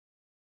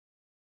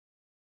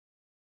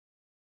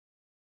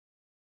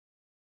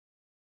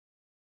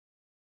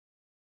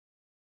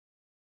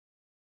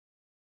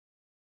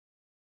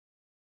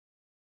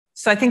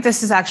So I think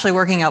this is actually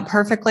working out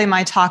perfectly.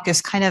 My talk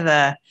is kind of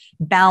a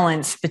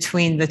balance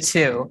between the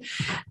two.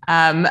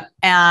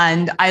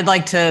 And I'd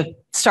like to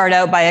start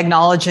out by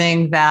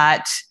acknowledging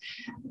that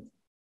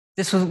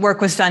this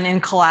work was done in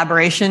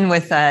collaboration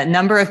with a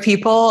number of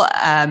people.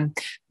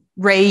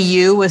 Ray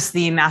Yu was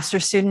the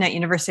master's student at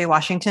University of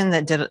Washington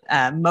that did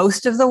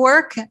most of the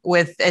work,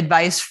 with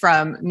advice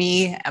from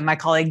me and my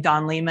colleague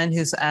Don Lehman,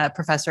 who's a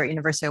professor at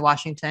University of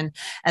Washington,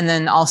 and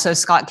then also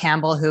Scott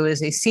Campbell, who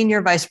is a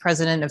senior vice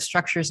president of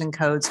structures and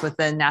codes with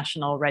the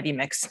National Ready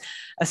Mix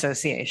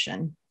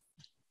Association.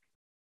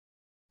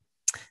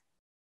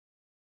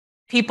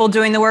 People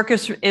doing the work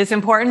is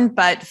important,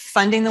 but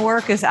funding the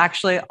work is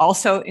actually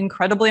also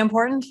incredibly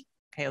important.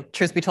 Okay,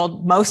 truth be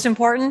told, most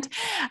important.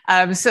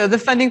 So the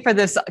funding for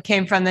this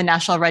came from the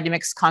National Ready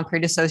Mix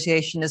Concrete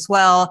Association as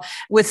well,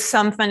 with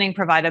some funding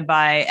provided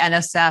by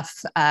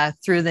NSF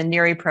through the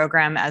NERI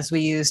program, as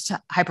we used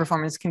high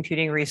performance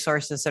computing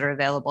resources that are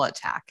available at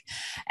TAC,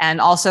 and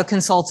also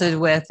consulted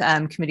with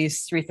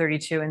committees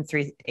 332 and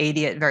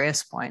 380 at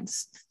various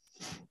points.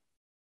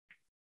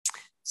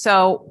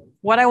 So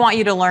what I want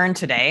you to learn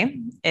today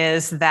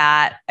is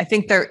that I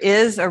think there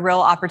is a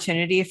real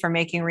opportunity for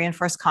making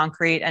reinforced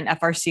concrete and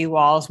FRC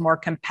walls more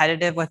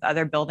competitive with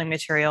other building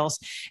materials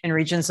in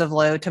regions of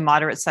low to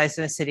moderate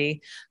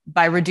seismicity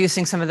by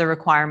reducing some of the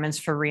requirements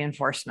for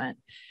reinforcement.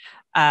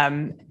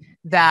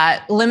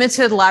 That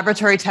limited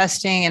laboratory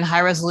testing and high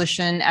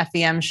resolution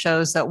FEM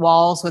shows that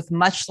walls with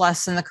much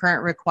less than the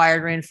current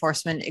required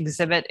reinforcement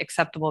exhibit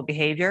acceptable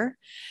behavior,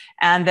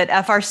 and that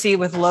FRC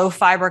with low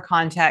fiber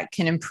contact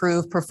can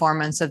improve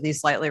performance of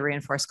these lightly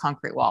reinforced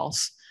concrete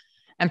walls.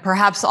 And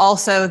perhaps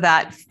also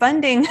that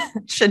funding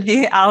should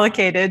be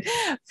allocated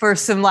for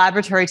some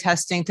laboratory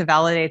testing to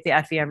validate the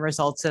FEM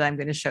results that I'm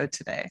going to show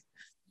today.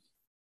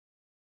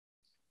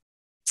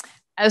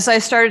 As I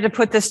started to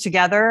put this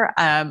together,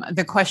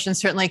 the question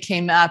certainly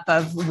came up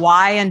of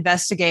why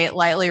investigate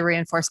lightly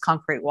reinforced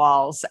concrete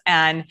walls.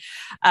 And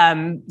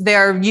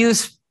they're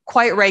used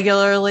quite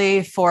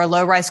regularly for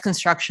low-rise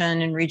construction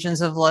in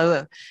regions of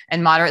low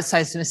and moderate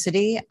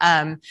seismicity.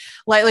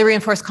 Lightly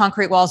reinforced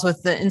concrete walls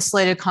with the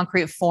insulated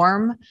concrete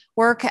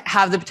formwork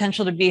have the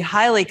potential to be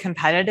highly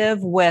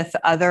competitive with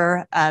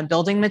other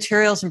building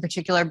materials, in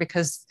particular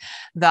because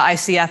the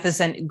ICF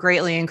is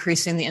greatly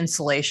increasing the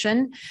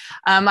insulation.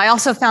 I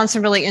also found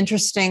some really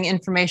interesting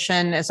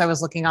information as I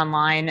was looking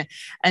online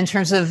in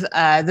terms of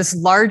this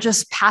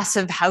largest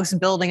passive house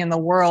building in the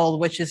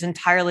world, which is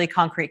entirely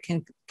concrete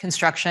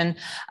construction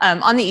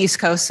on the East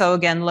Coast. So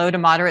again, low to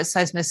moderate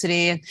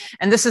seismicity.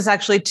 And this is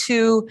actually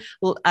two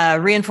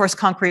reinforced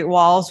concrete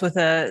walls with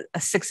a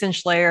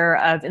 6-inch layer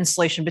of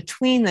insulation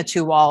between the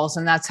two walls.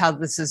 And that's how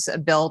this is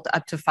built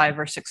up to 5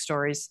 or 6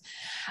 stories.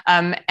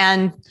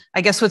 And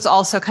I guess what's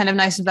also kind of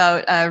nice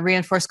about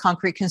reinforced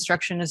concrete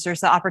construction is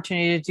there's the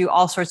opportunity to do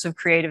all sorts of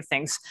creative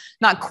things.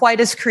 Not quite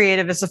as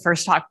creative as the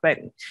first talk, but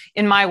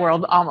in my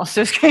world, almost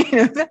as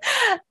creative.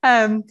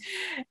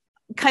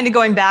 Kind of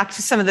going back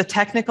to some of the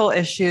technical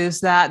issues,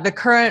 that the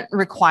current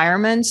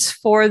requirements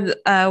for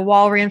the,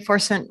 wall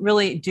reinforcement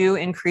really do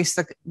increase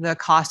the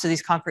cost of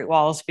these concrete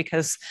walls,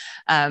 because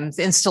the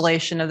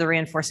installation of the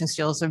reinforcing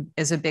steel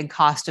is a big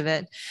cost of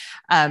it.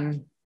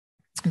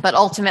 But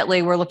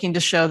ultimately, we're looking to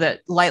show that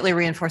lightly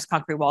reinforced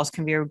concrete walls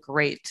can be a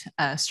great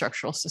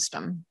structural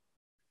system.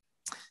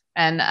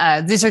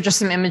 And these are just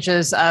some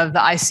images of the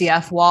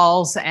ICF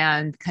walls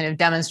and kind of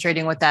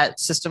demonstrating what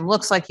that system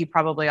looks like. You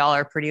probably all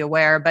are pretty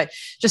aware, but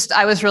just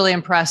I was really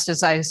impressed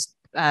as I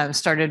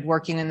started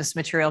working in this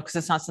material, because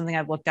it's not something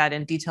I've looked at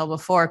in detail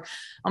before.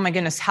 Oh my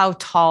goodness, how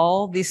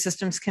tall these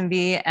systems can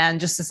be, and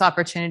just this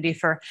opportunity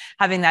for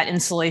having that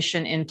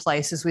insulation in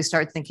place as we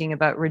start thinking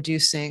about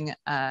reducing,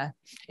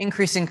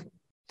 increasing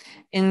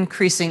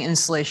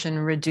insulation,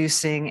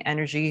 reducing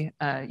energy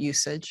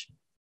usage.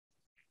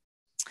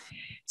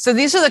 So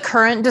these are the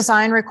current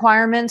design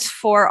requirements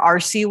for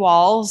RC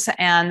walls.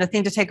 And the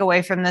thing to take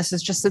away from this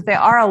is just that they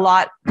are a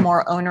lot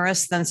more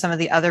onerous than some of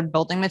the other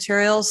building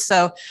materials.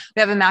 So we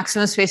have a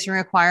maximum spacing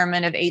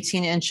requirement of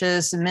 18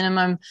 inches,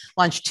 minimum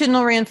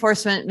longitudinal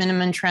reinforcement,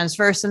 minimum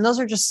transverse. And those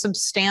are just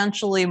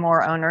substantially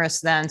more onerous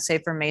than, say,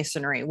 for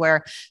masonry,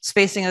 where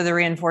spacing of the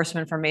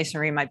reinforcement for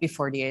masonry might be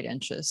 48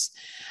 inches.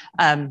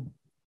 And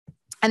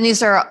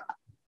these are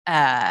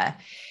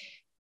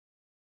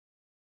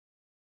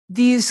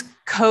these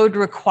code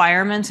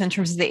requirements in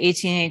terms of the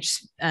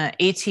 18-inch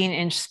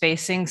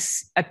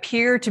spacings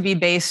appear to be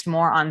based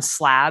more on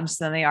slabs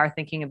than they are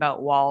thinking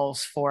about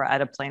walls for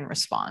at a plane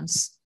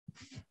response.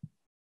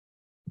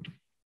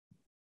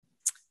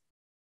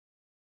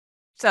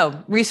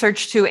 So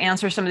research to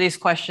answer some of these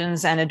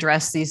questions and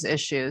address these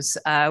issues.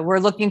 We're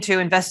looking to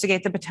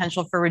investigate the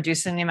potential for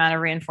reducing the amount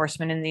of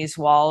reinforcement in these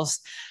walls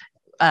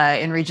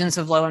in regions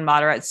of low and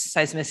moderate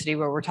seismicity,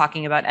 where we're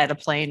talking about at a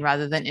plane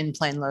rather than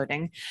in-plane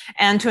loading,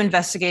 and to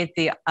investigate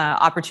the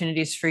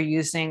opportunities for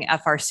using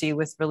FRC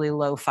with really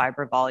low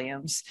fiber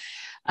volumes.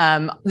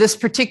 This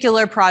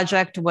particular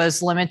project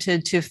was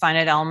limited to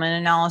finite element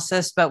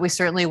analysis, but we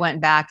certainly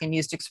went back and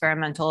used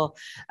experimental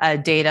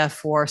data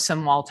for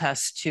some wall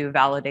tests to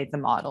validate the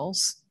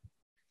models.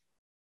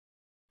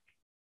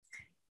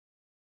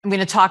 I'm going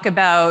to talk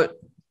about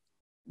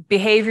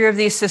behavior of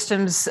these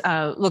systems,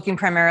 looking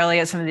primarily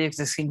at some of the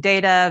existing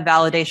data,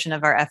 validation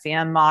of our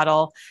FEM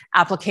model,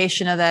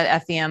 application of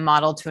that FEM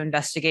model to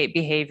investigate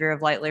behavior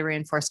of lightly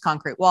reinforced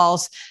concrete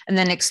walls, and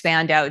then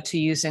expand out to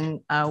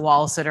using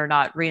walls that are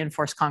not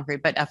reinforced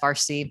concrete, but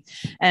FRC,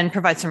 and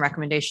provide some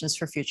recommendations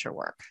for future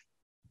work.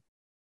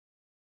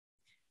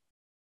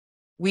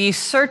 We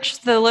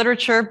searched the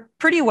literature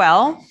pretty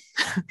well.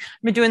 I've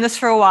been doing this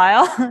for a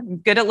while. I'm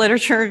good at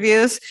literature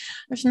reviews.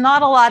 There's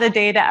not a lot of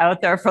data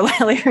out there for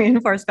lightly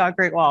reinforced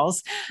concrete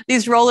walls.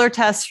 These roller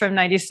tests from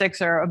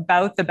 '96 are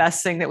about the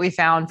best thing that we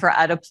found for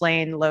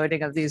out-of-plane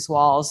loading of these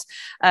walls.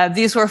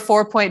 These were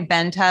 4-point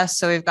bend tests.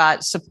 So we've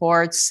got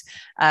supports,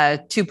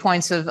 2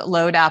 points of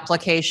load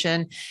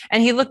application.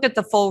 And he looked at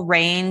the full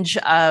range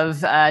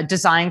of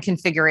design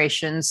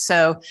configurations.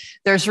 So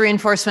there's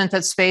reinforcement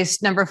that's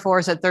spaced. Number 4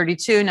 is at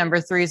 32,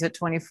 number 3 is at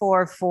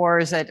 24, 4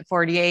 is at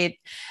 48,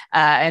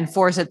 and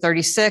 4 is at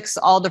 36,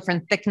 all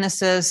different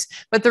thicknesses.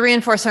 But the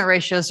reinforcement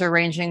ratios are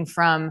ranging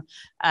from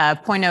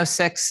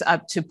 0.06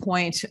 up to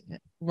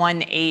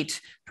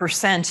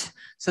 0.18%.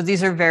 So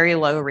these are very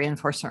low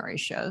reinforcement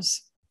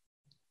ratios.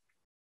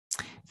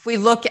 If we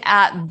look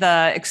at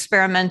the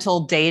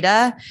experimental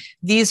data,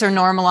 these are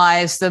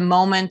normalized, the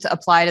moment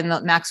applied in the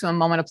maximum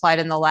moment applied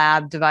in the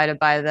lab divided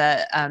by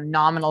the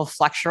nominal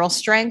flexural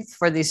strength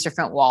for these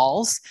different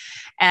walls.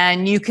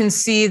 And you can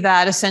see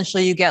that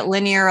essentially you get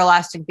linear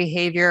elastic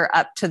behavior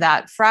up to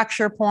that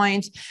fracture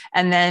point,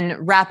 and then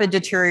rapid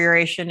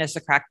deterioration as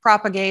the crack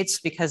propagates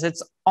because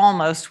it's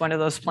almost one of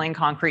those plain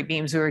concrete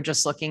beams we were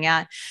just looking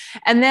at.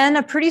 And then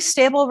a pretty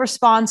stable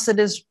response that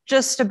is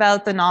just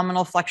about the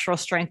nominal flexural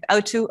strength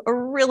out to a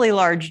really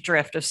large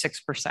drift of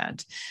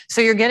 6%.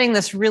 So you're getting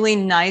this really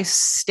nice,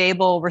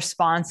 stable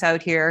response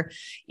out here,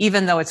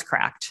 even though it's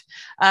cracked.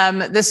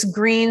 This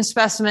green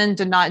specimen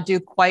did not do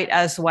quite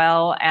as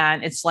well,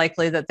 and it's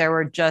likely that there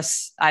were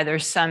just either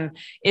some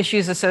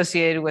issues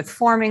associated with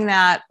forming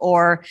that,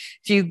 or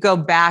if you go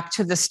back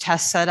to this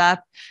test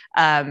setup,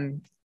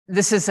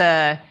 this is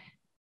a,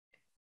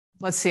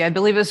 let's see, I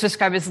believe it was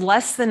described as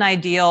less than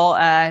ideal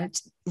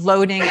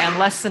loading and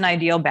less than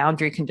ideal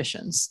boundary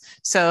conditions.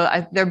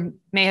 So there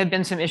may have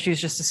been some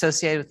issues just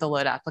associated with the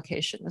load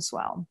application as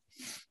well.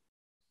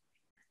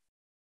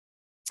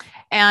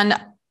 And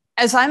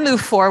as I move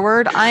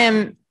forward, I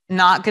am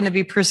not going to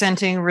be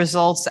presenting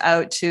results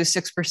out to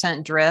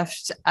 6%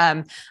 drift.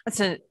 That's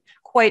a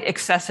quite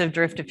excessive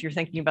drift if you're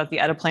thinking about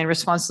the out-of-plane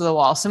response to the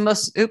wall. So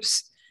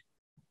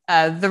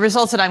the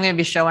results that I'm going to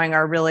be showing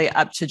are really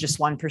up to just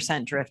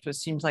 1% drift, which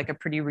seems like a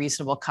pretty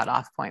reasonable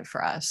cutoff point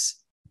for us.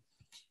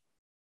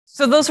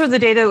 So those were the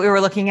data that we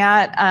were looking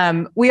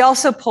at. We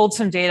also pulled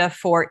some data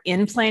for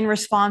in-plane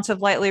response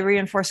of lightly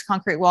reinforced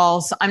concrete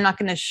walls. I'm not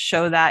going to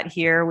show that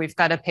here. We've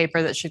got a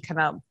paper that should come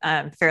out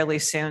fairly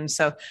soon.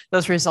 So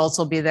those results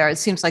will be there. It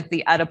seems like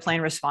the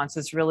out-of-plane response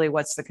is really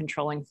what's the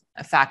controlling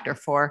factor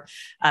for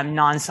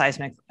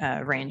non-seismic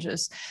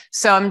ranges.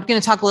 So I'm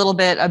going to talk a little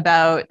bit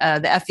about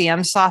the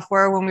FEM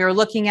software. When we were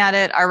looking at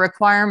it, our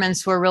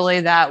requirements were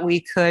really that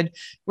we could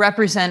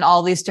represent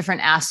all these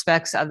different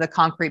aspects of the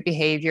concrete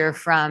behavior,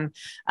 from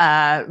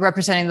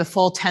representing the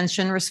full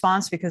tension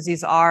response, because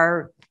these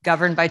are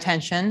governed by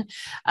tension,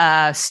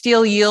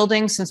 steel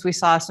yielding, since we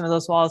saw some of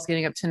those walls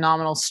getting up to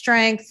nominal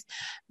strength,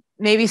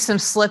 maybe some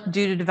slip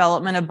due to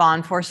development of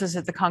bond forces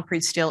at the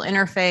concrete steel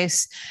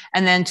interface,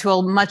 and then to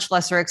a much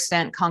lesser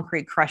extent,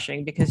 concrete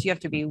crushing, because you have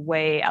to be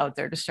way out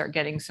there to start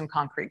getting some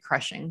concrete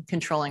crushing,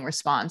 controlling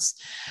response.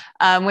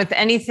 With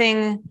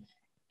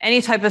any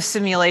type of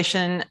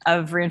simulation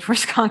of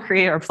reinforced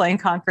concrete or plain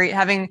concrete,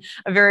 having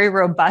a very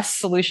robust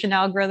solution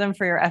algorithm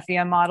for your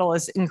FEM model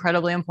is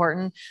incredibly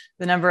important.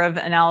 The number of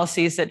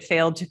analyses that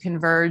failed to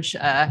converge,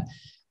 I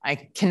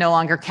can no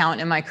longer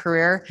count in my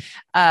career.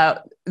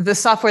 The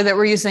software that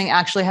we're using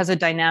actually has a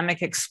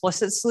dynamic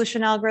explicit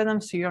solution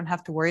algorithm, so you don't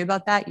have to worry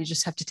about that. You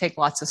just have to take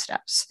lots of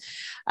steps.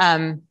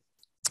 And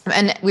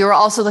we were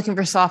also looking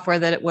for software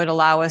that would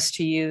allow us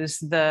to use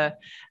the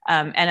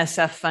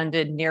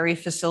NSF-funded NERI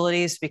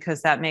facilities,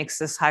 because that makes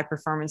this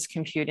high-performance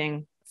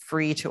computing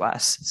free to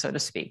us, so to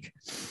speak.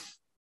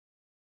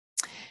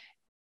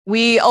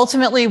 We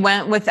ultimately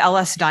went with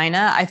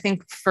LS-Dyna. I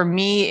think for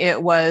me,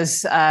 it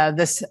was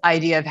this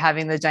idea of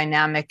having the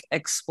dynamic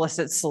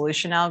explicit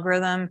solution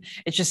algorithm.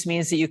 It just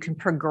means that you can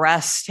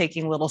progress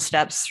taking little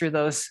steps through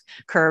those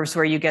curves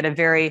where you get a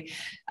very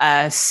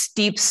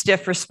steep,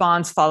 stiff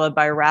response followed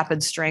by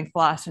rapid strength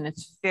loss. And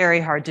it's very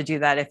hard to do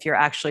that if you're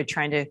actually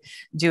trying to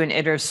do an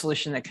iterative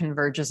solution that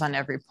converges on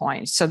every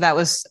point. So that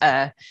was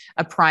a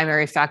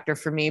primary factor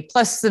for me.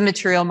 Plus, the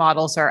material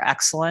models are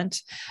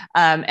excellent.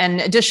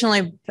 And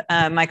additionally,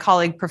 my my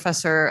colleague,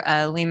 Professor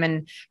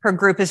Lehman, her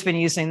group has been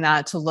using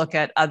that to look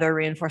at other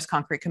reinforced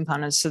concrete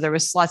components. So there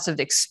was lots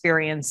of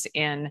experience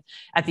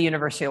at the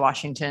University of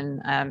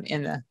Washington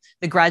in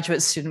the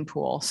graduate student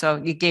pool. So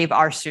it gave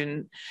our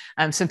student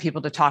some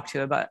people to talk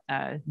to about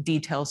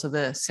details of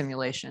the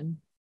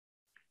simulation.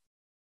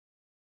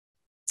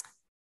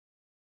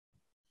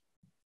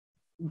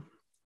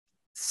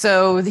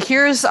 So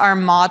here's our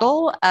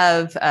model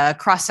of a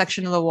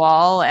cross-section of the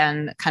wall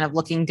and kind of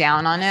looking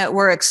down on it.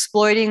 We're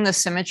exploiting the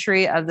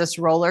symmetry of this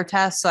roller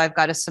test. So I've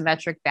got a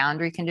symmetric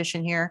boundary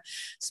condition here,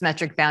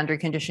 symmetric boundary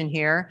condition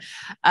here.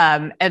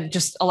 It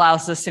just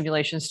allows the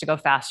simulations to go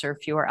faster,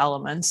 fewer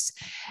elements.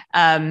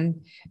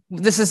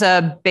 This is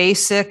a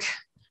basic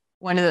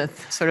one of the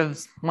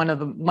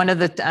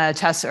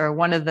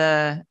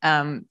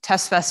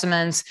test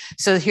specimens.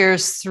 So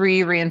here's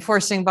 3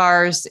 reinforcing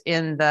bars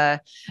in the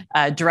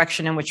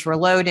direction in which we're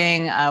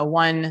loading,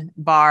 1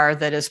 bar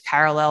that is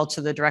parallel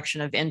to the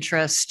direction of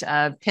interest,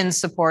 pin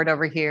support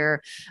over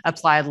here,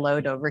 applied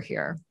load over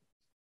here.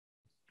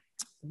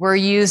 We're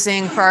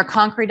using, for our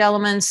concrete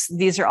elements,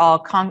 these are all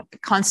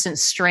constant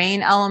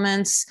strain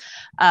elements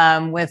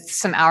with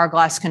some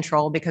hourglass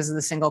control because of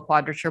the single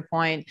quadrature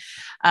point.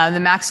 The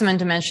maximum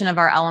dimension of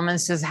our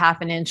elements is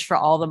 1/2 inch for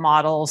all the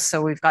models.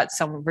 So we've got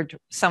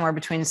somewhere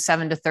between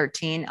 7 to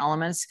 13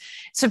 elements.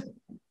 It's a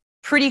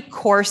pretty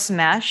coarse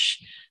mesh,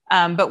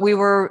 but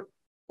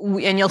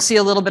and you'll see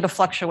a little bit of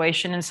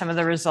fluctuation in some of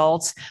the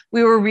results.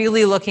 We were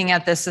really looking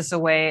at this as a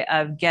way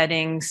of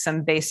getting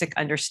some basic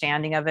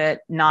understanding of it,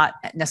 not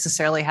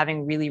necessarily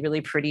having really, really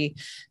pretty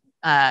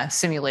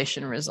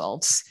simulation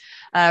results.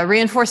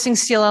 Reinforcing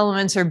steel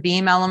elements or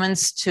beam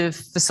elements to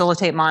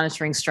facilitate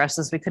monitoring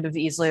stresses. We could have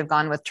easily have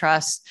gone with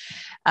truss.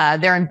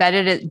 They're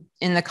embedded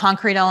in the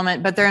concrete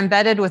element, but they're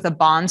embedded with a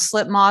bond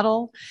slip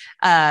model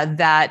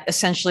that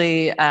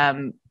essentially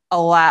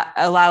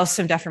allows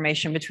some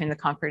deformation between the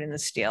concrete and the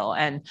steel.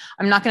 And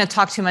I'm not going to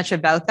talk too much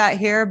about that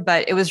here,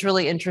 but it was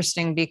really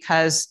interesting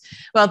because,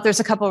 well, there's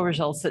a couple of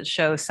results that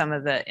show some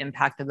of the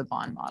impact of the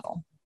bond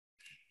model.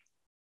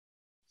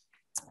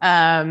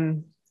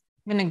 I'm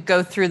going to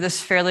go through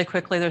this fairly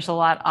quickly. There's a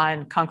lot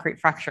on concrete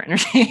fracture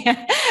energy.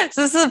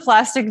 So this is a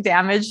plastic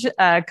damage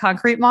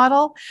concrete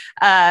model.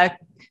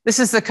 This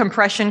is the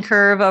compression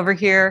curve over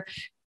here.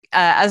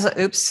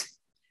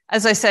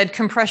 As I said,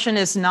 compression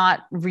is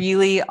not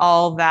really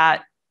all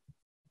that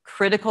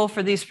critical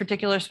for these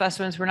particular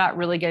specimens. We're not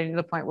really getting to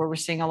the point where we're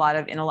seeing a lot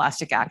of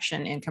inelastic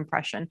action in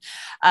compression.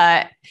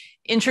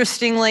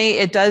 Interestingly,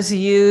 it does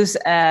use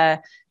a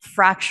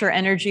fracture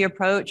energy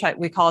approach.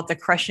 We call it the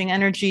crushing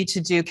energy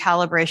to do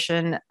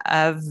calibration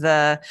of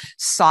the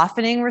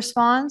softening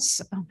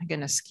response. Oh my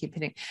goodness, keep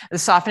hitting the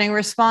softening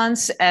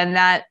response. And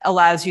that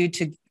allows you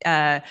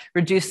to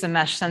reduce the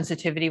mesh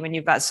sensitivity when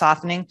you've got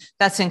softening.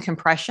 That's in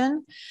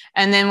compression.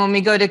 And then when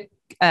we go to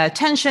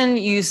tension,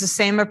 you use the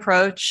same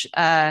approach,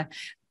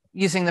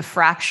 using the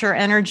fracture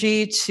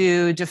energy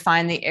to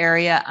define the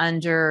area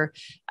under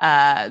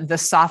the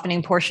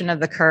softening portion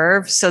of the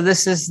curve. So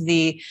this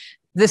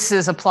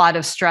is a plot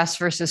of stress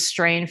versus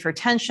strain for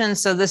tension.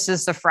 So this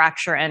is the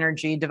fracture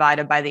energy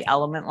divided by the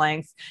element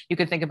length. You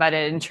could think about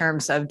it in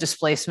terms of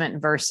displacement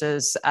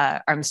versus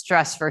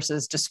stress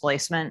versus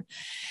displacement.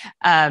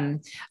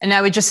 And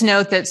I would just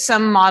note that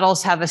some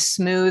models have a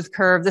smooth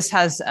curve. This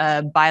has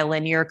a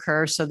bilinear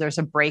curve. So there's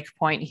a break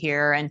point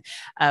here.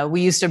 And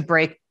we used a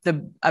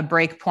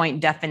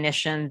breakpoint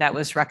definition that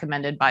was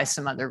recommended by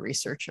some other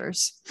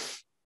researchers.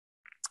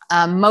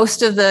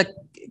 Most of the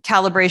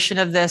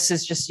calibration of this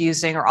is just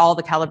using, or all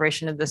the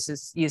calibration of this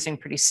is using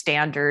pretty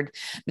standard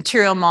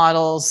material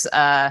models,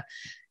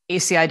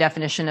 ACI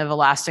definition of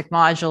elastic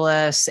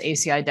modulus,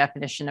 ACI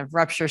definition of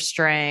rupture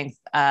strength.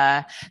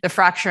 The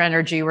fracture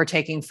energy we're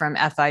taking from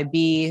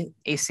FIB.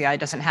 ACI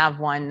doesn't have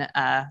one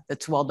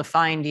that's well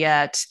defined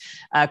yet.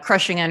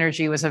 Crushing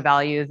energy was a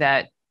value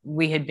that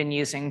we had been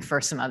using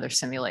for some other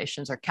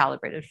simulations or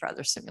calibrated for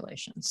other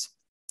simulations.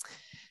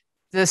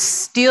 The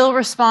steel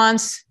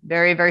response,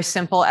 very, very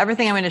simple.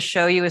 Everything I'm going to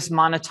show you is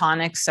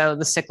monotonic, so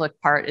the cyclic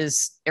part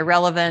is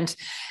irrelevant.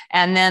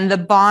 And then the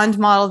bond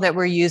model that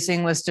we're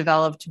using was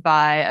developed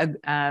by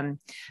a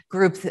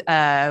group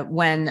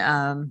when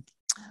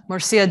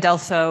Murcia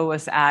Delso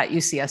was at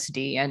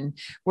UCSD, and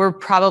we're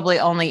probably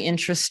only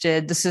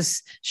interested, this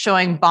is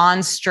showing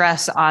bond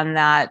stress on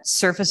that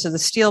surface of the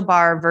steel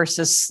bar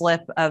versus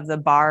slip of the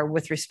bar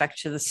with respect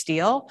to the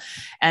steel.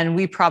 And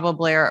we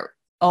probably are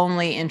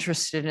only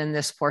interested in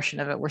this portion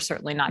of it. We're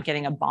certainly not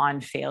getting a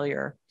bond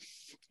failure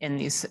in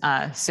these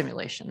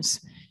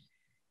simulations.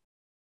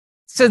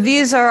 So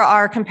these are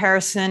our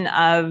comparison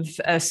of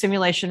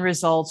simulation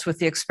results with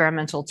the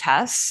experimental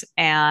tests.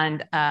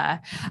 And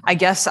I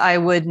guess I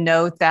would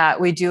note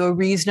that we do a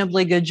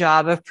reasonably good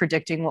job of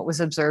predicting what was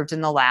observed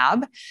in the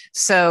lab.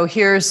 So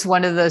here's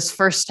one of those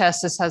first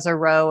tests. This has a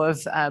row of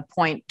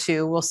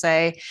 0.2, we'll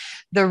say.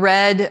 The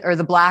red or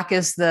the black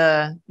is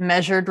the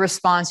measured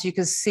response. You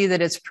can see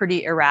that it's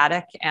pretty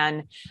erratic,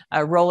 and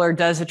Roller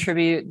does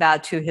attribute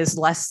that to his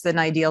less than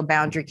ideal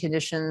boundary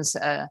conditions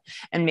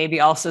and maybe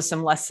also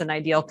some less than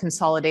ideal consumption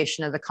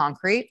consolidation of the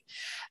concrete.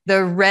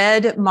 The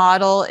red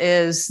model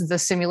is the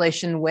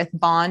simulation with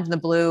bond. The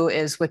blue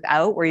is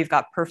without, where you've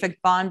got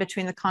perfect bond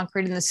between the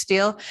concrete and the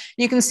steel.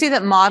 You can see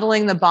that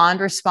modeling the bond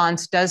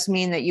response does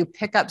mean that you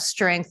pick up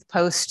strength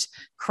post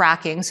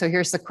cracking. So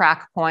here's the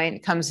crack point,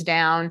 it comes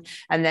down,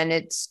 and then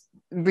it's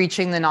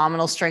reaching the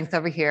nominal strength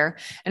over here.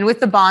 And with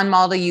the bond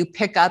model, you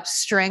pick up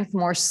strength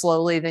more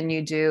slowly than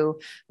you do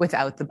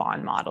without the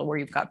bond model, where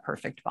you've got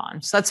perfect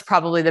bond. So that's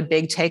probably the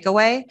big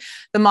takeaway.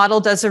 The model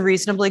does a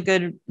reasonably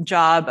good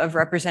job of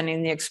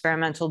representing the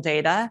experimental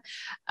data.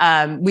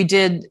 We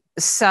did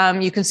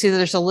some, you can see that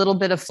there's a little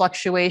bit of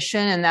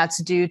fluctuation, and that's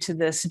due to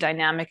this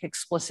dynamic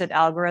explicit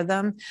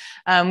algorithm.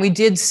 We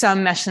did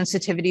some mesh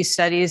sensitivity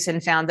studies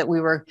and found that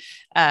we were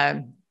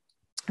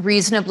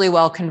reasonably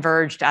well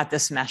converged at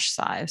this mesh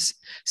size.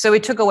 So we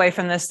took away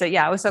from this that,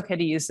 yeah, it was okay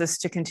to use this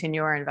to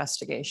continue our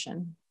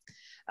investigation.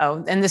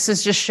 Oh, and this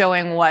is just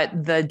showing what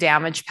the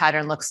damage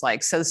pattern looks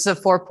like. So this is a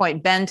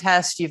 4-point bend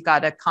test. You've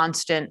got a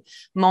constant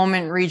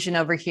moment region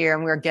over here,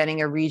 and we're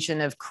getting a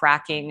region of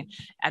cracking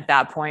at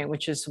that point,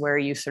 which is where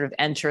you sort of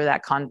enter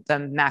that the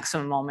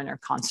maximum moment or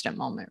constant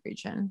moment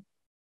region.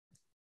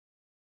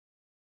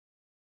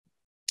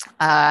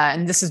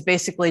 And this is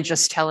basically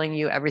just telling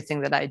you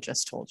everything that I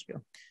just told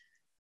you.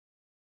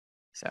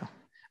 So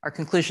our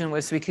conclusion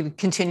was we could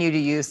continue to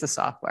use the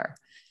software.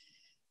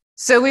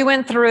 So we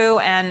went through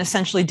and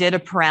essentially did a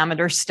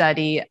parameter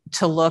study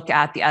to look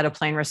at the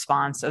out-of-plane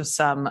response of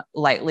some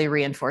lightly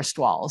reinforced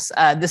walls.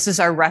 This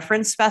is our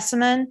reference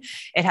specimen.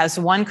 It has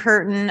one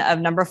curtain of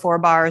number 4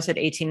 bars at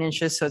 18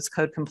 inches, so it's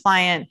code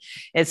compliant.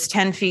 It's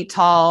 10 feet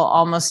tall,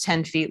 almost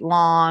 10 feet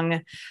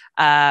long.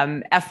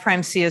 F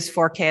prime C is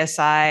 4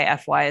 KSI,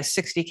 Fy is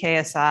 60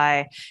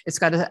 KSI. It's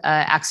got an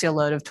axial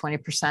load of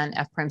 20%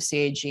 F prime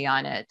CAG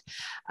on it.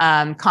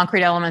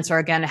 Concrete elements are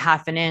again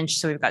 1/2 inch,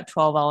 so we've got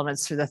 12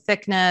 elements through the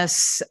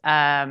thickness.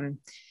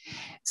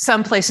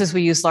 Some places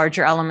we use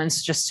larger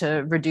elements just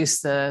to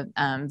reduce the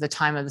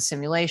time of the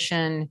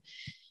simulation.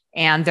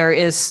 And there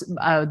is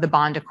the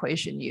bond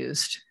equation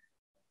used.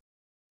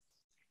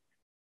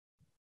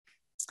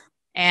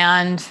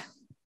 And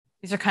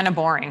these are kind of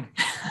boring.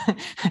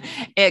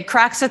 It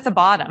cracks at the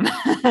bottom.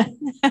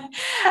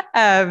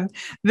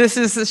 This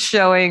is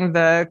showing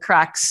the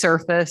cracked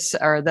surface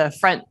or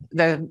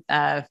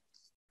the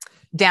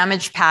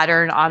damage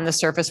pattern on the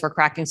surface where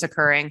cracking is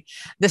occurring.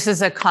 This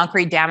is a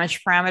concrete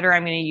damage parameter.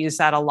 I'm going to use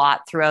that a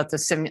lot throughout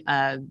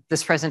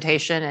this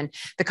presentation. And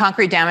the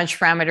concrete damage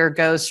parameter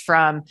goes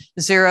from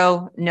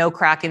 0, no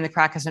cracking, the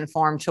crack hasn't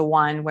formed, to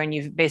 1, when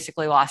you've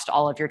basically lost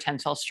all of your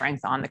tensile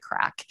strength on the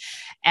crack.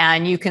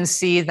 And you can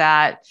see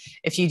that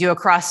if you do a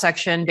cross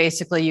section,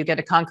 basically you get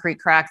a concrete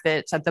crack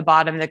that's at the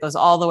bottom that goes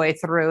all the way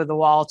through the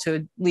wall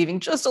to leaving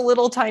just a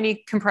little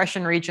tiny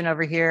compression region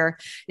over here.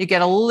 You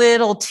get a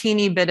little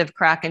teeny bit of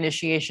crack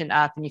initiation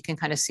up, and you can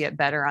kind of see it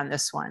better on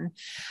this one.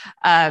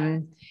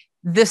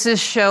 This is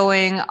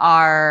showing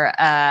our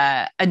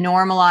a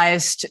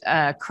normalized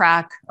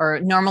crack or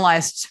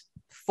normalized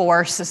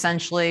force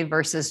essentially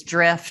versus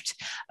drift.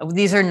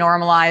 These are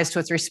normalized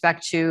with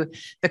respect to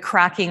the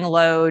cracking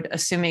load,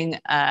 assuming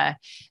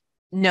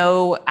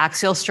no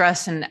axial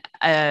stress. And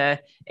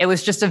it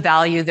was just a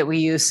value that we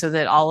use so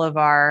that all of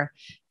our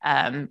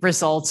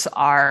results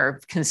are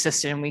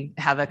consistent and we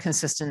have a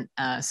consistent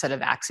set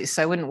of axes.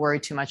 So I wouldn't worry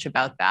too much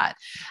about that.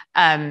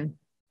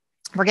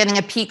 We're getting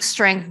a peak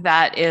strength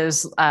that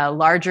is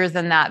larger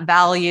than that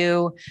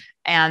value,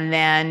 and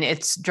then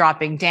it's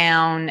dropping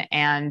down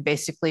and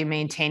basically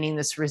maintaining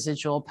this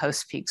residual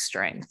post-peak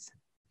strength.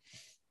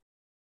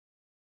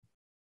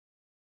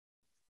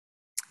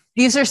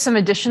 These are some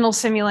additional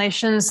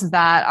simulations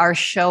that are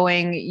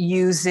showing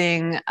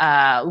using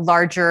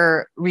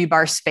larger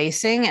rebar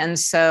spacing. And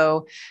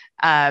so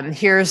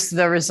here's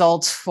the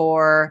results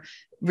for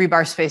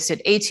rebar spaced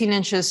at 18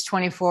 inches,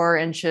 24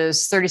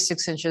 inches,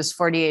 36 inches,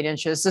 48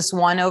 inches. This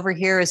one over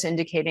here is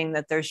indicating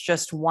that there's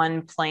just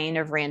one plane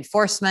of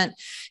reinforcement.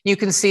 You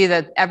can see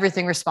that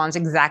everything responds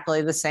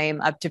exactly the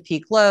same up to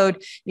peak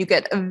load. You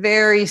get a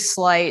very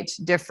slight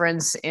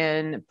difference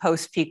in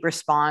post-peak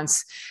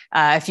response.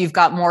 If you've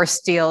got more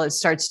steel, it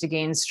starts to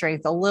gain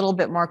strength a little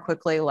bit more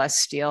quickly, less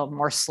steel,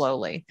 more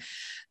slowly.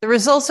 The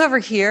results over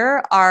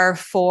here are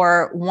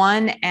for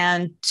 1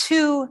 and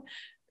 2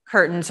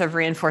 curtains of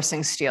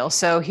reinforcing steel.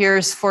 So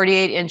here's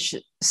 48-inch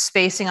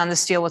spacing on the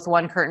steel with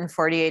 1 curtain,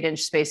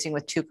 48-inch spacing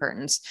with 2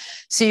 curtains.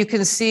 So you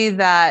can see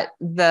that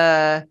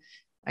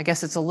I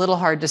guess it's a little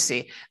hard to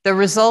see. The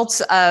results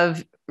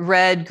of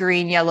red,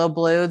 green, yellow,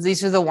 blue,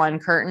 these are the 1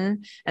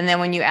 curtain. And then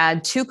when you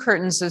add 2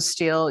 curtains of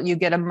steel, you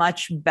get a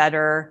much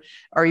better,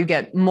 or you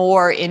get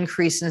more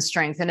increase in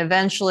strength. And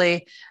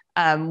eventually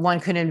one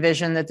could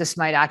envision that this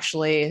might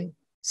actually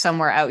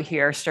somewhere out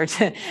here start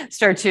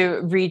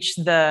to reach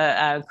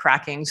the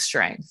cracking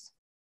strength.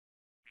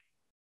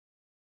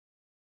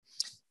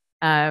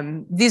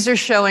 These are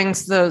showing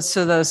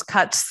those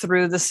cuts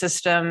through the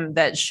system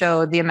that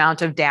show the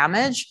amount of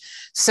damage.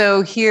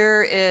 So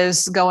here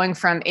is going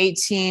from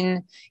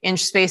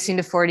 18-inch spacing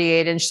to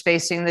 48-inch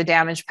spacing. The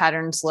damage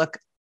patterns look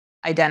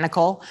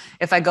identical.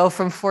 If I go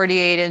from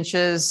 48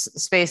 inches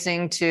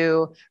spacing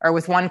to, or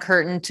with one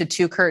curtain to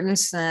two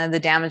curtains, the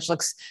damage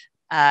looks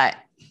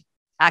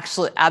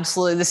actually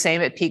absolutely the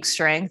same at peak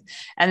strength.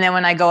 And then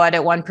when I go out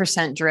at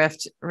 1%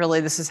 drift,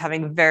 really this is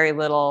having very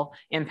little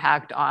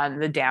impact on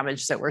the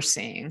damage that we're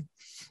seeing.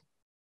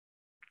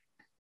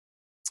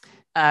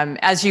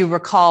 As you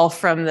recall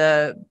from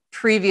the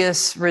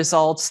previous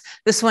results,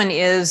 this one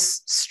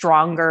is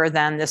stronger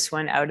than this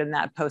one out in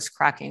that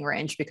post-cracking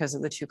range because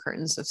of the two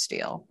curtains of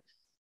steel.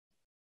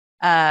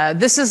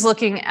 This is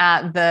looking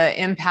at the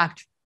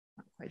impact,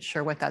 I'm not quite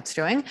sure what that's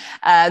doing.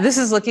 This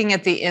is looking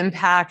at the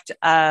impact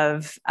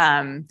of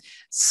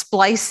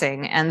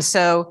splicing. And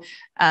so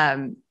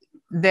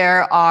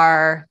there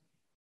are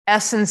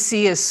S and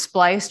C is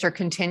spliced or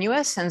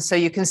continuous. And so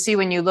you can see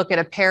when you look at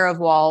a pair of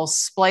walls,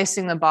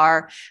 splicing the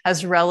bar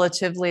has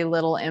relatively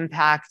little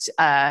impact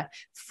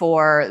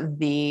for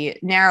the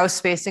narrow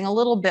spacing, a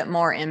little bit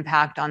more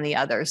impact on the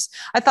others.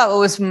 I thought what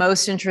was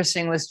most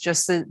interesting was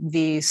just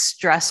the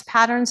stress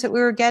patterns that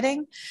we were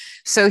getting.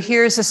 So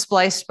here's a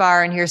spliced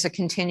bar and here's a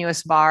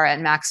continuous bar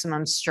at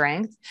maximum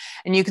strength.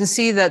 And you can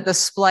see that the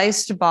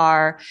spliced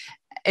bar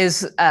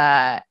is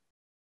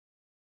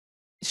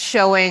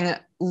showing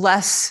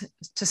less,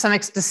 to some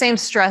extent, the same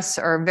stress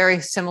or very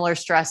similar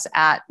stress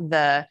at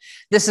the,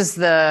 this is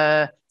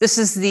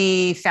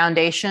the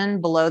foundation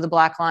below the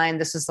black line.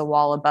 This is the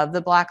wall above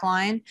the black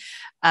line.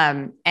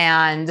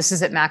 And this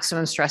is at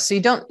maximum stress. So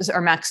you don't,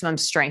 or maximum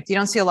strength. You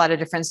don't see a lot of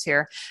difference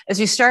here.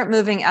 As you start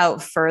moving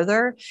out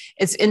further,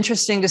 it's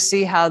interesting to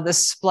see how the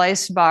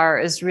spliced bar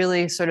is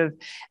really sort of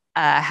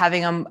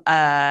having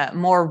a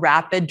more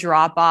rapid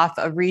drop off,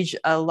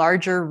 a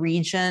larger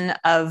region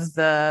of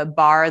the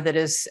bar that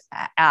is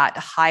at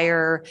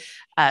higher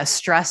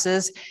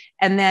stresses.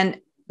 And then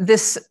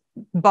this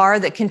bar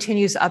that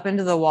continues up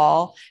into the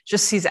wall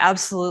just sees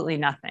absolutely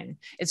nothing.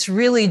 It's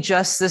really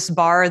just this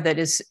bar that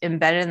is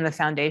embedded in the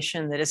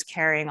foundation that is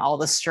carrying all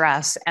the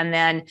stress. And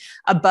then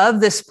above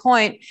this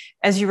point,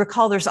 as you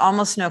recall, there's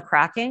almost no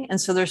cracking.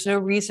 And so there's no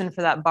reason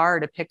for that bar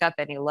to pick up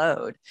any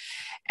load.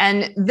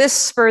 And this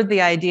spurred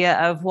the idea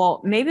of,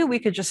 well, maybe we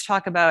could just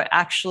talk about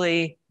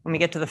actually, when we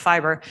get to the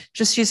fiber,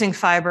 just using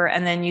fiber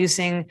and then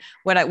using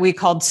what we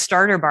called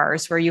starter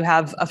bars, where you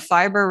have a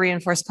fiber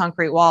reinforced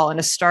concrete wall and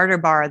a starter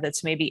bar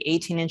that's maybe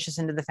 18 inches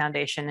into the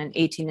foundation and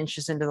 18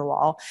 inches into the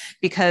wall.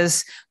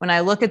 Because when I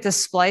look at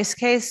this splice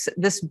case,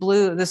 this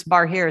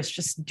bar here is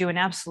just doing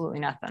absolutely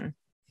nothing.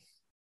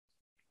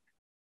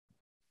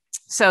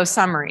 So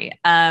summary.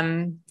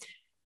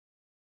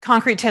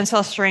 Concrete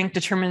tensile strength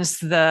determines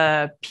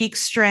the peak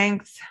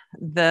strength.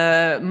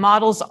 The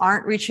models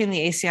aren't reaching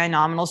the ACI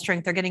nominal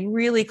strength. They're getting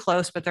really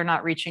close, but they're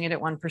not reaching it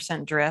at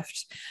 1%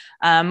 drift.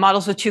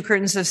 Models with two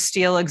curtains of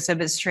steel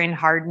exhibit strain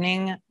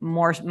hardening,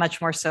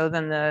 much more so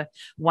than the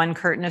one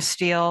curtain of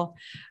steel.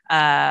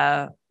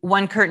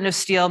 One curtain of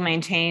steel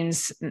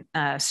maintains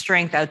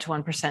strength out to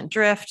 1%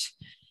 drift.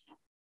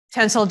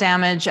 Tensile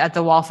damage at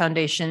the wall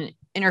foundation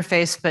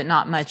interface, but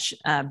not much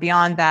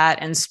beyond that.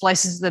 And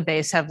splices of the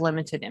base have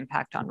limited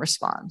impact on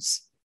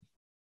response.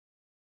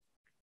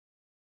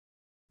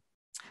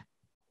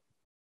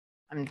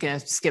 I'm going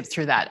to skip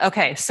through that.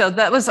 Okay, so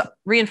that was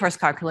reinforced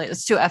concrete.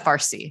 Let's do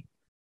FRC.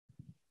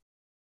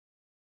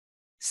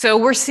 So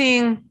we're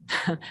seeing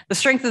the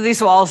strength of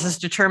these walls is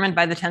determined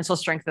by the tensile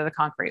strength of the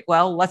concrete.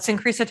 Well, let's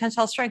increase the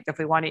tensile strength if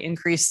we want to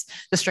increase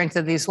the strength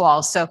of these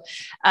walls. So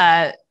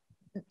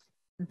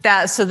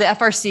so the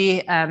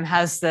FRC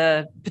has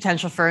the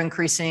potential for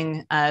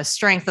increasing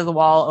strength of the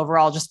wall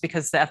overall, just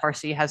because the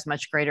FRC has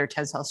much greater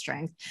tensile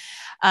strength.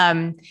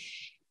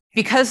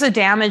 Because the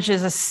damage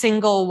is a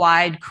single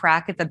wide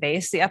crack at the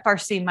base, the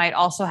FRC might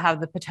also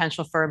have the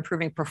potential for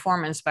improving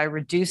performance by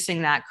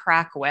reducing that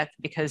crack width,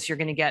 because you're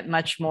going to get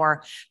much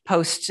more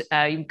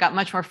you've got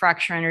much more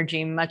fracture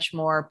energy, much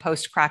more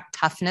post-crack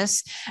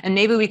toughness. And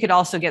maybe we could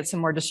also get some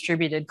more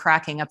distributed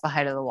cracking up the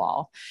height of the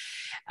wall.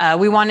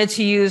 We wanted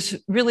to use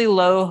really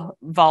low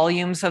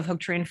volumes of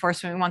hooked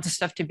reinforcement. We want the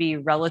stuff to be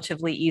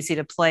relatively easy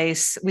to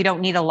place. We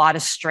don't need a lot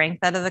of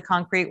strength out of the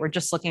concrete. We're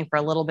just looking for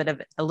a little bit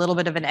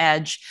of an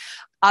edge.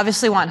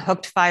 Obviously want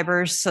hooked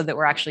fibers so that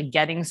we're actually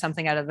getting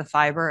something out of the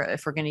fiber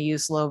if we're going to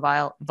use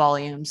low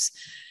volumes.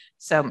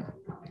 So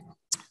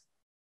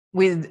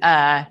we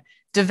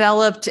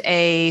developed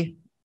a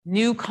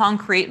new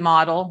concrete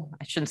model.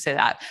 I shouldn't say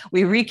that.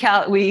 We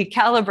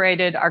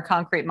calibrated our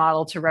concrete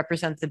model to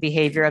represent the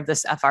behavior of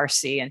this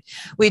FRC. And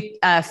we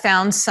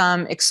found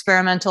some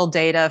experimental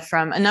data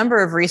from a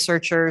number of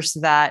researchers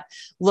that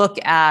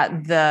look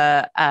at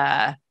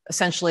the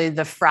essentially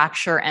the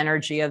fracture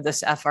energy of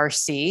this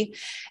FRC.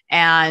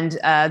 And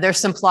there's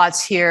some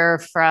plots here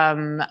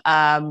from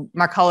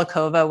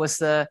Markulikova was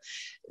the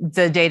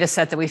data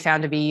set that we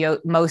found to be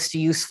most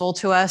useful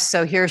to us.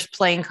 So here's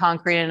plain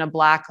concrete in a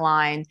black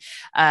line.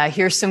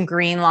 Here's some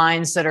green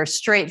lines that are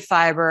straight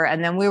fiber.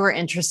 And then we were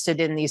interested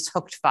in these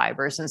hooked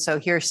fibers. And so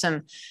here's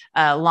some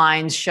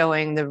lines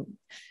showing the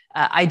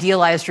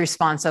idealized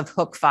response of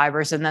hook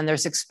fibers. And then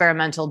there's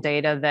experimental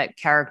data that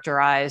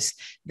characterize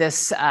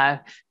this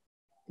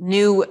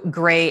new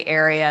gray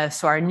area,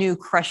 so our new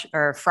crush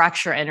or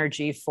fracture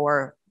energy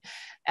for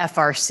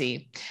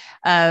FRC.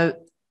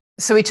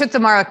 So we took the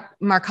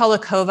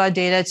Markulikova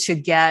data to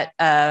get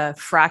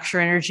fracture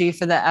energy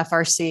for the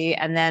FRC,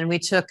 and then we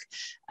took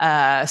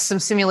some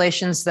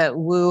simulations that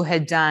Wu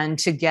had done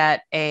to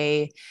get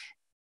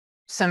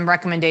some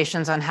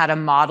recommendations on how to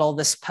model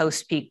this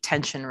post-peak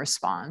tension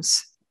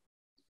response.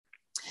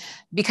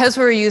 Because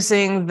we're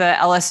using the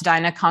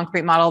LS-Dyna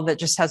concrete model that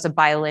just has a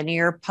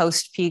bilinear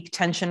post-peak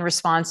tension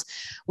response,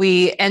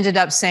 we ended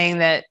up saying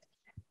that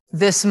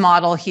this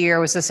model here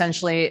was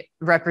essentially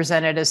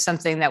represented as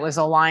something that was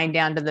aligned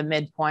down to the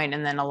midpoint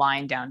and then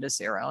aligned down to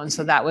zero. And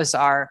so that was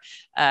our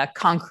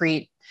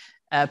concrete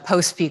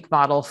post-peak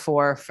model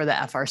for the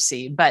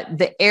FRC. But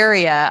the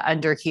area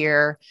under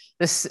here,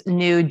 this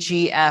new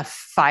GF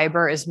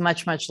fiber, is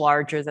much, much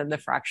larger than the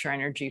fracture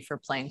energy for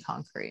plain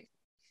concrete.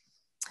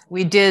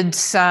 We did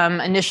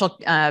some initial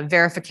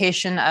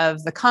verification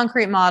of the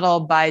concrete model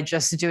by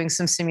just doing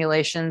some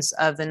simulations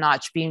of the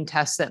notch beam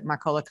test that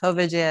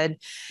Markulikova did.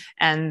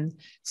 And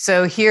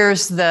so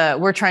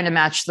we're trying to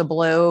match the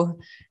blue.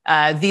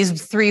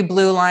 These three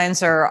blue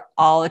lines are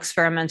all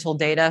experimental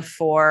data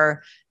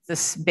for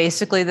this,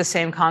 basically the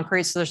same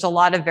concrete. So there's a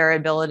lot of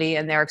variability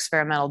in their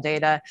experimental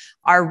data.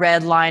 Our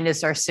red line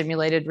is our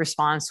simulated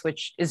response,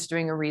 which is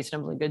doing a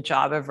reasonably good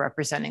job of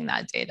representing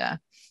that data.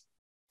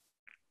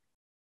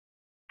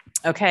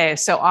 Okay,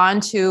 so on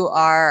to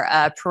our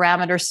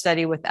parameter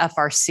study with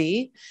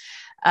FRC.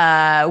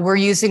 We're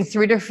using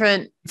 3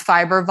 different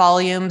fiber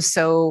volumes,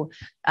 so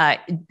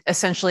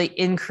essentially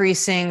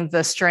increasing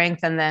the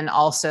strength and then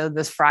also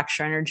this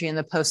fracture energy in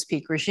the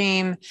post-peak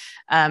regime.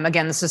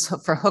 Again, this is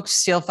for hooked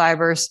steel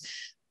fibers.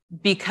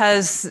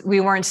 Because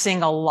we weren't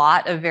seeing a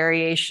lot of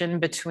variation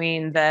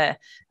between the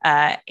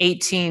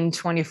 18,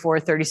 24,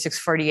 36,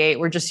 48,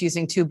 we're just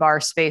using 2 bar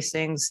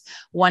spacings,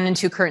 1 and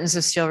 2 curtains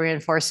of steel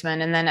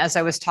reinforcement. And then as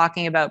I was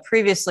talking about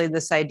previously,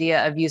 this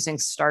idea of using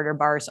starter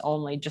bars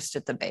only just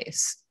at the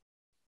base.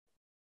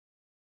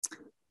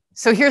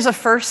 So here's a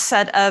first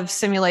set of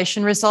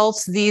simulation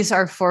results. These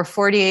are for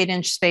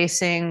 48-inch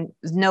spacing,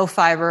 no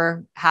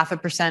fiber,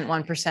 0.5%,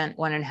 1%,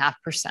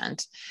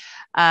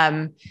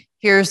 1.5%.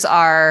 Here's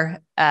our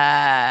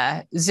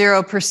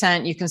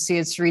 0%. You can see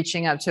it's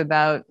reaching up to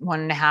about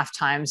 1.5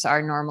 times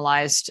our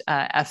normalized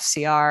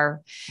FCR,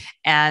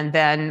 and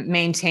then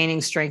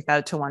maintaining strength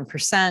out to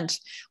 1%.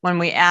 When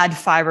we add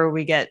fiber,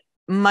 we get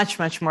much,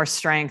 much more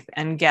strength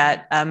and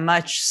get a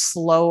much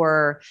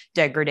slower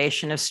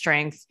degradation of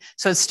strength.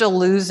 So it's still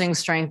losing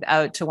strength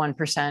out to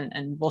 1%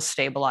 and will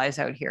stabilize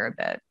out here a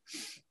bit.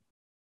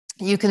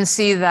 You can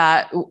see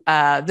that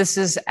this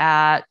is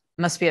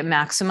must be at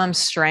maximum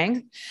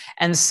strength.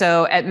 And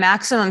so at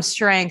maximum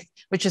strength,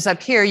 which is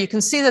up here, you can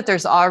see that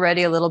there's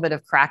already a little bit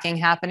of cracking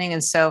happening.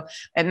 And so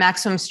at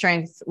maximum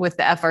strength with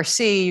the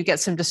FRC, you get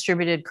some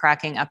distributed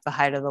cracking up the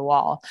height of the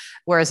wall.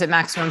 Whereas at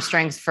maximum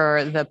strength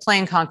for the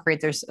plain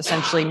concrete, there's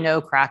essentially no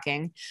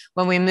cracking.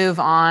 When we move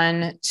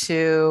on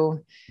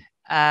to,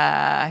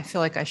 I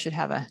feel like I should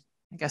have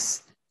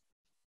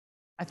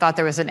I thought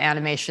there was an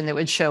animation that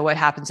would show what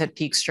happens at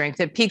peak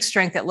strength. At peak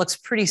strength, it looks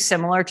pretty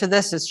similar to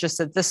this. It's just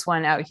that this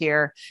one out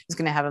here is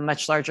going to have a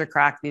much larger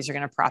crack. These are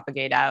going to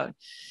propagate out.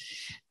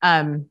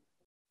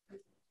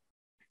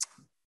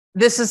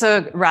 This is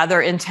a rather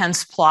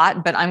intense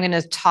plot, but I'm going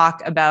to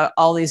talk about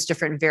all these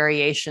different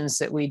variations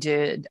that we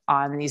did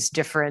on these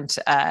different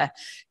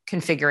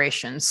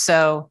configurations.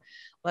 So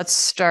let's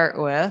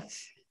start with...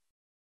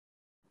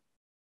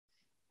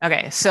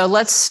 Okay, so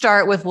let's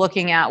start with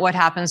looking at what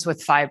happens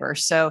with fiber.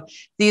 So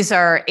these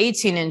are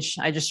 18-inch,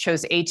 I just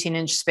chose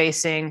 18-inch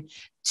spacing,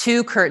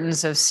 2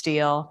 curtains of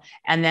steel,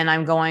 and then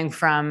I'm going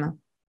from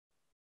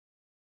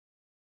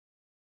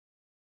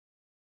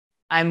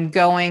 0% to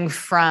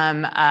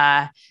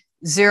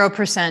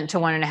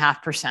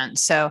 1.5%.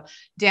 So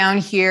down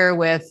here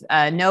with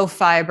no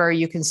fiber,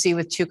 you can see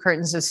with 2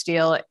 curtains of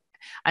steel,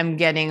 I'm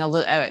getting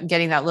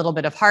that little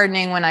bit of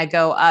hardening. When I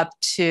go up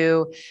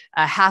to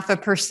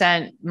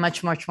 0.5%,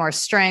 much more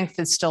strength,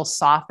 it's still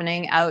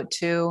softening out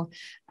to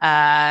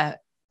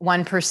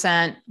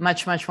 1%,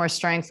 much more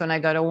strength when I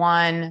go to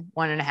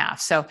 1.5.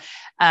 So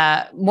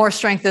more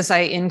strength as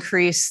I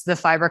increase the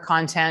fiber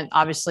content,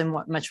 obviously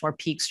much more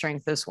peak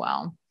strength as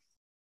well.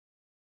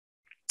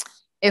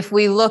 If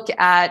we look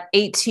at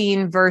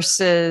 18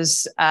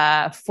 versus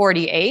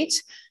 48,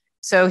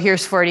 so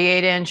here's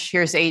 48-inch,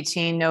 here's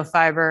 18, no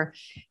fiber.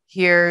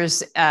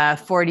 Here's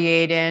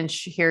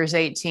 48-inch, here's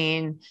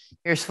 18,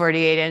 here's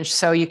 48-inch.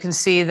 So you can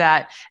see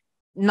that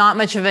not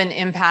much of an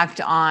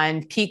impact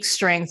on peak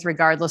strength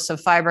regardless of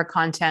fiber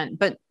content,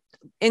 but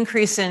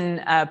increase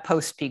in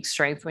post-peak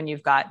strength when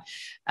you've got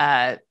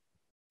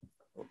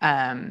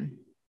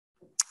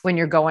when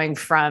you're going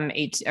from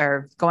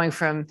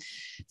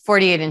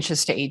 48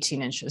 inches to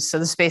 18 inches. So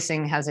the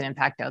spacing has an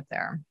impact out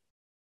there.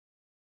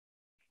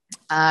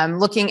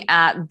 Looking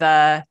at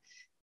the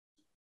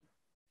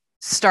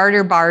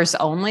starter bars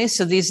only.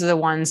 So these are the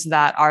ones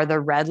that are the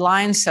red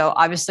line. So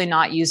obviously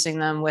not using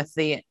them with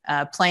the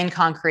plain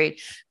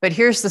concrete, but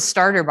here's the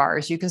starter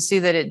bars. You can see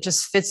that it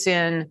just fits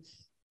in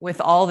with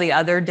all the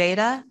other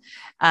data.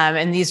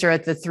 And these are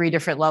at the 3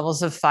 different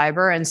levels of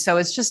fiber. And so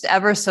it's just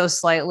ever so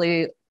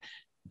slightly,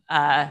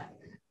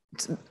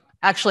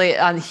 actually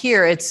on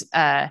here, it's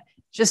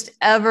just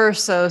ever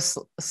so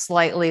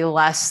slightly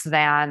less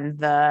than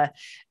the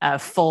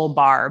full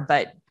bar,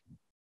 but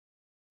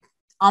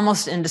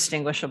almost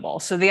indistinguishable.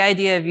 So the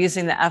idea of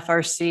using the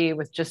FRC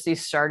with just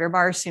these starter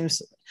bars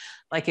seems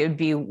like it would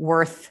be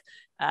worth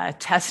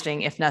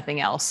testing, if nothing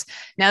else.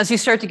 Now, as you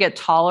start to get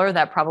taller,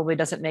 that probably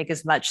doesn't make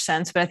as much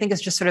sense, but I think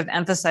it's just sort of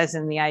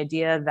emphasizing the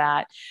idea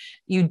that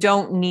you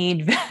don't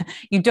need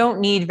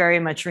very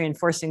much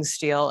reinforcing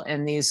steel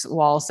in these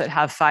walls that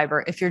have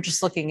fiber if you're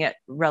just looking at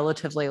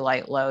relatively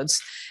light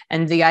loads,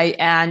 and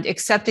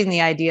accepting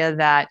the idea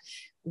that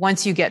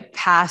once you get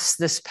past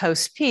this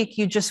post peak,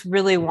 you just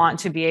really want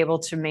to be able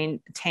to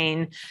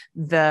maintain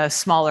the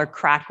smaller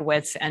crack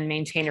widths and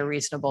maintain a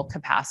reasonable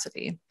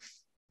capacity.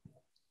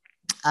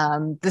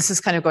 This is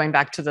kind of going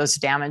back to those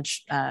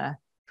damage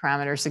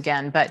parameters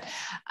again, but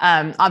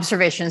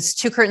observations: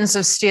 2 curtains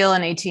of steel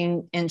and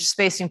 18-inch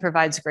spacing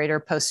provides greater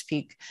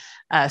post-peak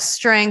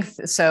strength.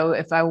 So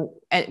if I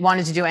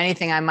wanted to do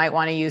anything, I might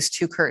want to use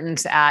 2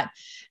 curtains at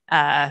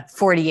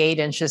 48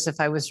 inches if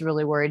I was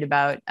really worried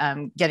about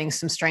getting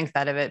some strength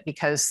out of it,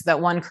 because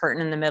that 1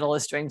 curtain in the middle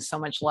is doing so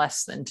much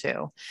less than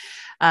 2.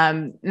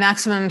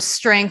 Maximum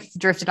strength,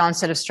 drifted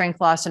onset of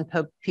strength loss, and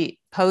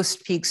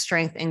post-peak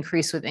strength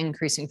increase with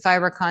increasing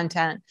fiber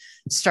content.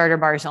 Starter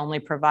bars only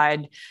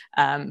provide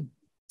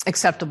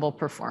acceptable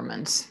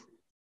performance.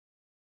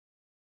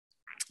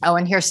 Oh,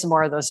 and here's some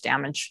more of those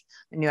damage.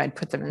 I knew I'd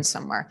put them in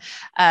somewhere.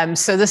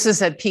 So this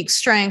is at peak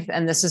strength,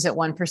 and this is at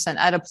 1%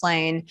 out of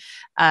plane.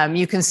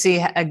 You can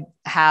see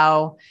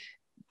how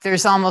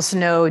there's almost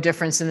no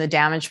difference in the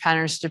damage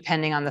patterns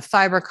depending on the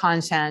fiber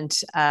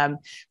content.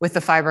 With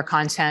the fiber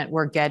content,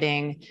 we're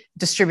getting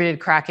distributed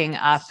cracking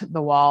up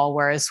the wall,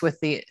 whereas with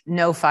the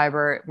no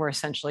fiber, we're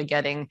essentially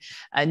getting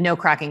no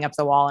cracking up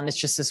the wall, and it's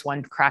just this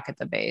 1 crack at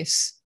the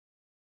base.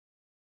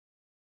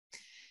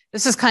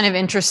 This is kind of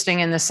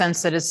interesting in the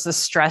sense that it's the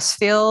stress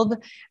field,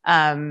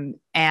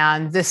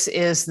 and this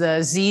is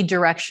the Z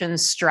direction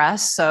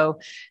stress. So,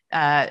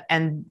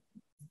 and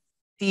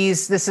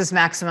this is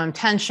maximum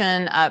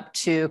tension up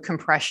to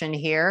compression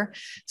here.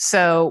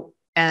 So,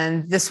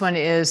 and this one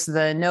is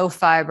the no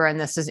fiber, and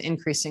this is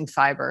increasing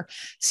fiber.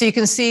 So you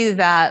can see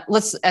that,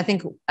 I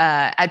think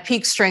at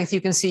peak strength, you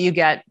can see you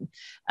get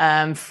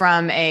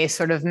from a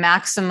sort of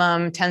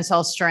maximum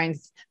tensile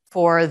strength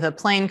for the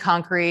plain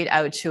concrete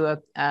out to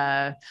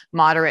a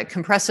moderate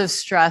compressive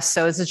stress.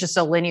 So this is just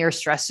a linear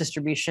stress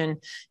distribution.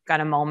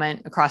 Got a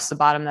moment across the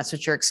bottom, that's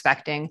what you're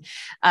expecting.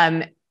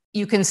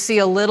 You can see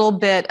a little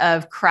bit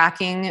of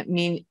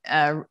cracking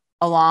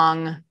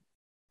along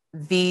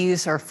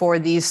these or for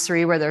these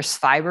 3 where there's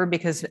fiber,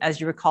 because as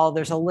you recall,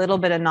 there's a little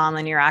bit of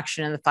nonlinear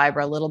action in the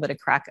fiber, a little bit of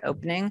crack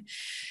opening.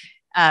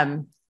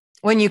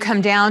 When you come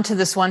down to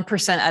this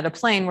 1% out of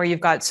plane where you've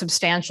got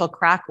substantial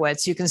crack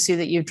widths, you can see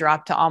that you've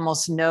dropped to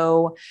almost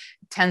no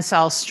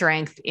tensile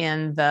strength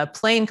in the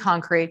plain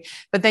concrete,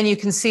 but then you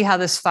can see how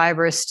this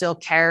fiber is still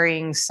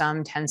carrying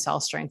some tensile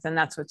strength, and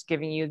that's what's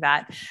giving you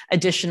that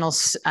additional,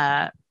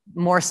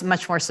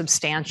 much more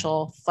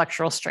substantial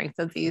flexural strength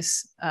of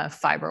these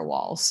fiber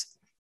walls.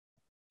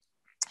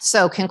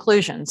 So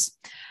conclusions.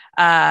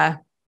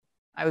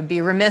 I would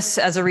be remiss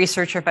as a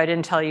researcher if I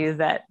didn't tell you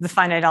that the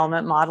finite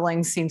element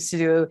modeling seems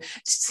to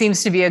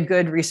be a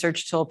good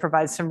research tool,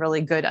 provides some really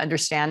good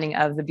understanding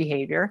of the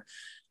behavior.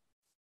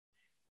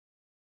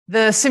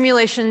 The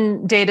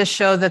simulation data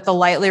show that the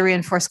lightly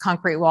reinforced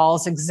concrete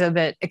walls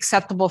exhibit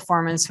acceptable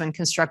performance when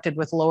constructed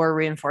with lower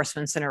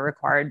reinforcements than are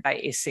required by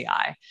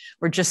ACI.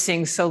 We're just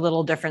seeing so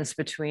little difference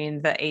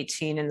between the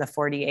 18 and the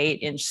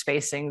 48-inch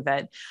spacing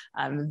that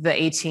the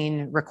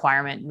 18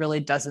 requirement really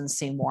doesn't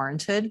seem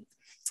warranted.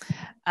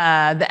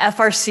 The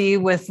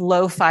FRC with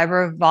low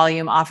fiber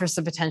volume offers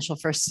the potential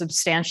for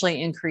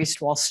substantially increased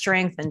wall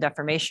strength and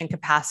deformation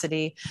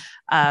capacity,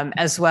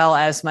 as well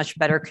as much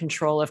better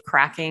control of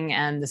cracking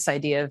and this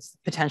idea of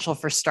potential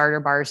for starter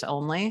bars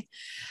only.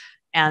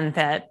 And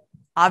that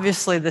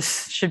obviously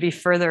this should be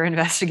further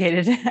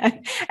investigated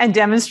and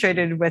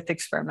demonstrated with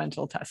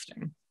experimental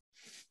testing.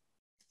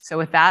 So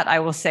with that, I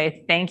will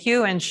say thank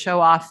you and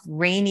show off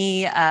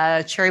rainy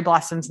cherry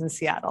blossoms in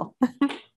Seattle.